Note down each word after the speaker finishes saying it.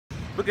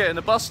we're getting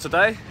a bus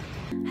today.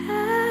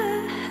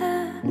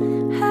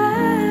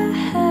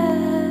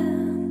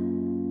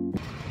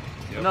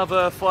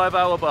 Another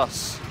 5-hour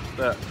bus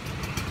that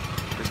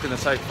is going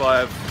to take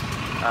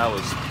 5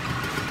 hours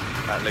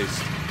at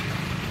least.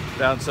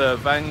 Down to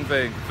Vien.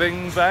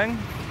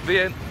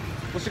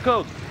 What's it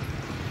called?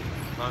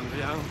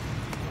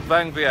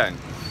 Vien.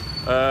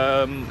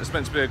 It's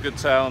meant to be a good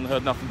town,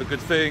 heard nothing but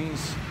good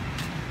things.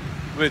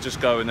 We're just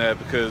going there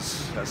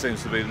because that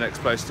seems to be the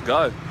next place to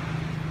go.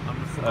 I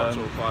forgot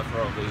to apply for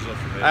our visa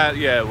for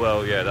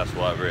Vietnam. Yeah, that's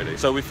why really.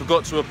 So we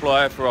forgot to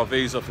apply for our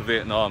visa for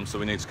Vietnam, so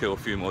we need to kill a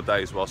few more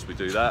days whilst we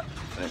do that,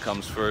 and it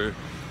comes through.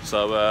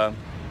 So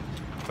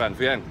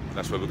Vien,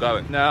 that's where we're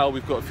going. Now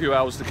we've got a few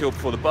hours to kill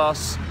before the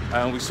bus,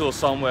 and we saw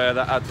somewhere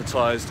that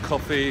advertised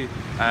coffee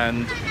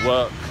and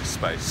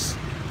workspace.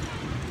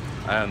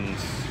 And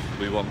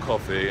we want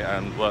coffee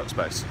and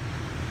workspace.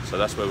 So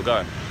that's where we're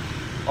going.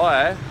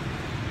 I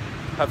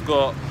have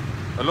got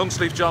a long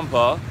sleeve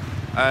jumper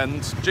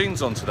and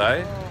jeans on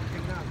today,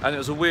 and it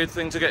was a weird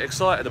thing to get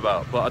excited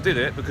about, but I did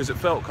it because it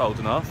felt cold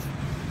enough.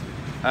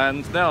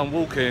 And now I'm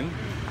walking,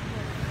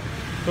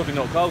 probably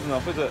not cold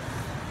enough, is it?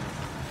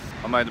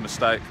 I made a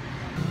mistake.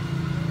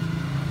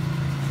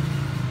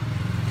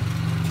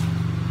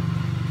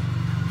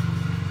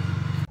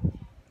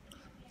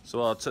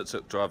 So our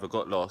tuk-tuk driver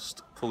got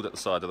lost, pulled at the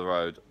side of the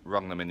road,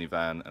 rung the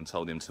minivan and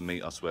told him to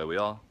meet us where we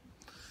are.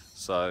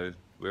 So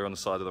we're on the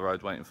side of the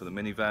road waiting for the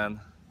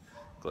minivan.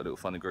 Got a little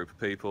funny group of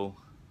people.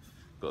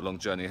 Got a long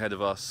journey ahead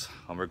of us.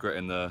 I'm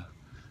regretting the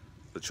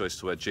choice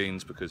to wear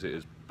jeans because it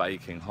is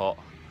baking hot.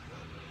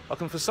 I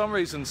can for some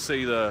reason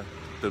see the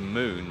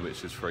moon,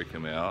 which is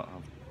freaking me out.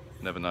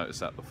 I've never noticed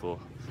that before.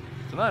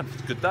 I don't know,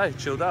 it's a good day,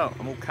 chilled out.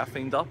 I'm all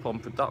caffeined up, I'm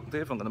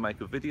productive. I'm gonna make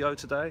a video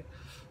today.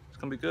 It's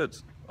gonna be good.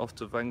 Off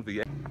to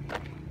Vien.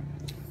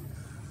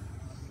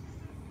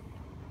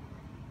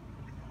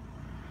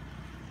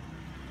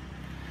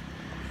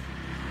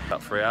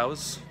 About 3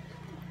 hours?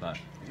 No.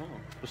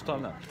 What's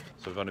time now?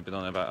 So we've only been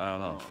on there about an hour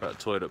and a half. We're at a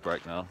toilet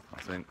break now, I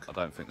think. I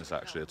don't think there's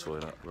actually a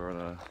toilet. We're on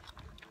a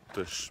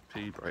bush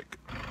pee break.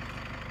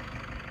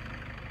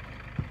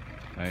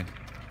 Hey,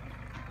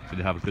 did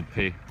you have a good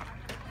pee?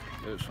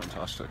 It was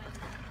fantastic.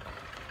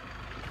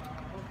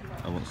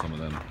 I want some of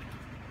them.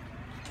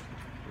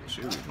 The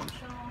seaweed ones.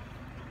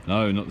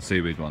 No, not the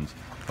seaweed ones.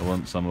 I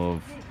want some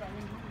of...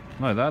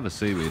 No, they're the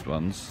seaweed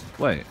ones.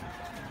 Wait.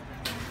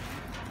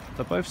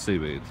 They're both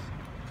seaweed.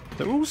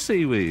 They're all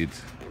seaweed.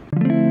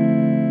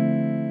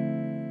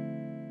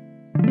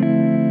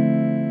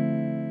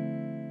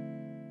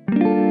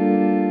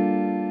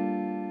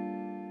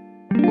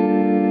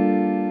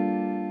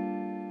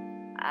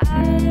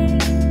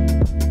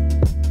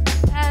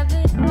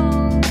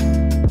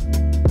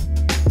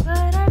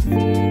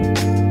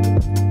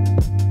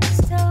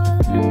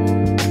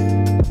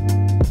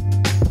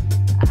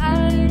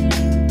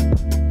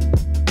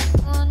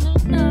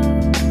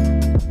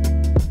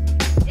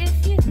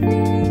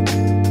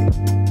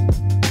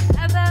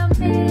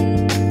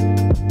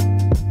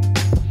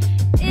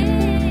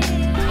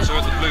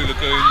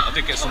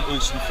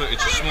 Some footage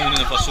this morning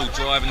of us all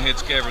driving here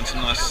together and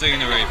some nice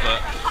scenery,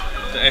 but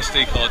the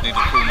SD card needed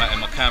formatting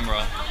my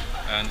camera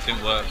and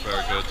didn't work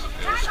very good.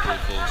 It was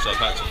awful, so I've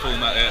had to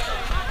format it.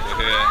 We're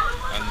here,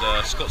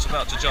 and Scott's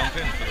about to jump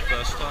in for the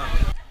first time.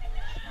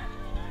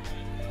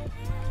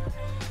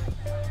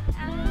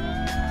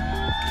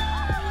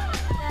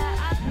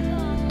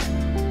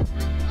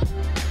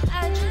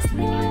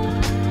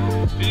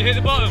 Did you hit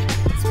the bottom?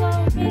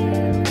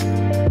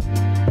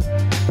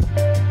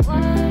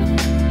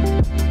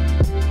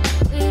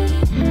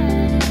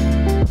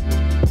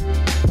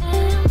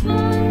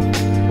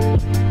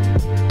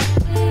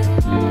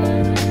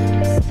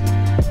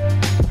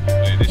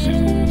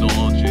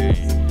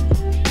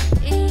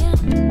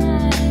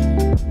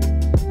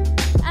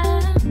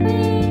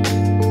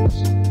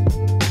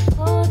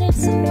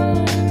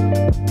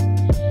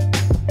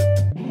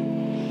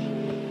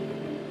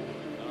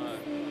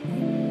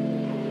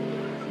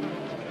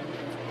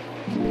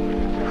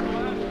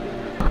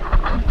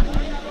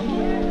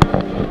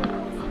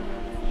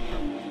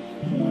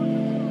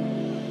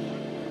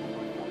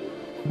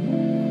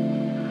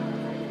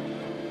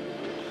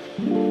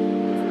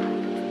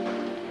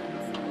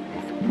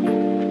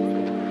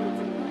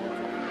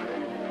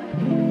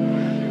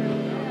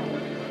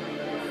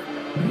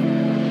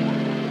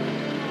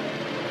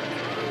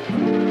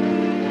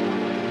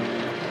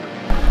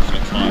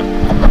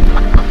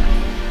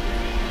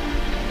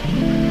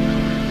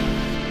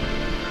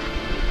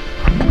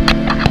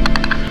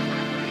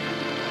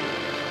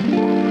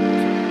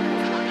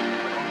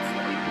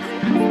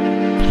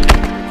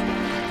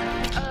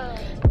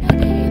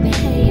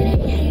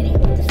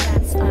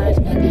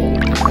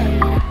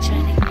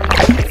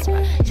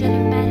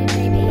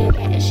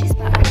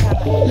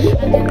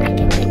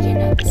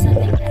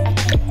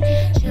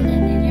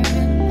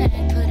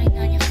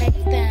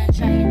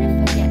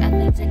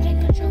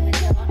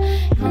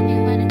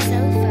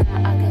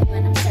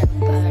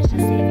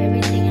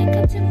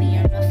 to me,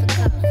 you're not for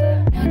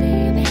cover. Know that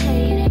you've been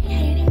hating,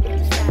 hating, but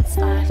the facts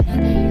life. Know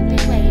that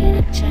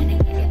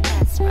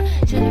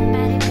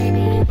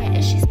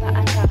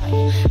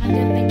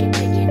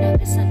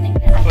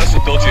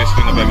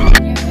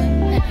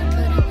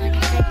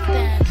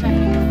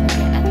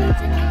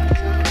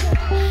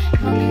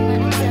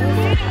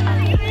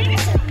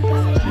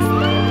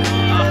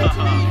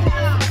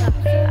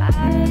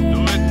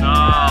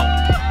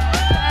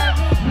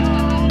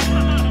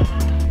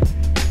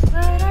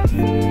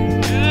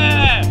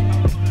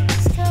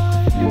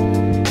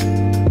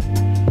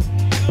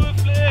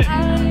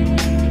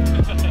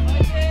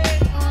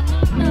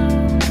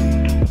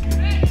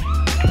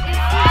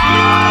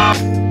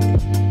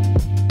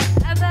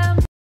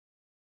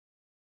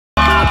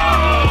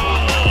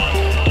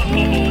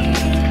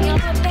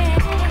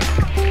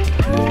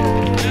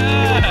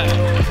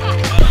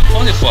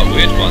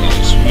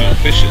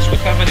fishes. Look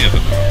how many of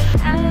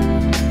them.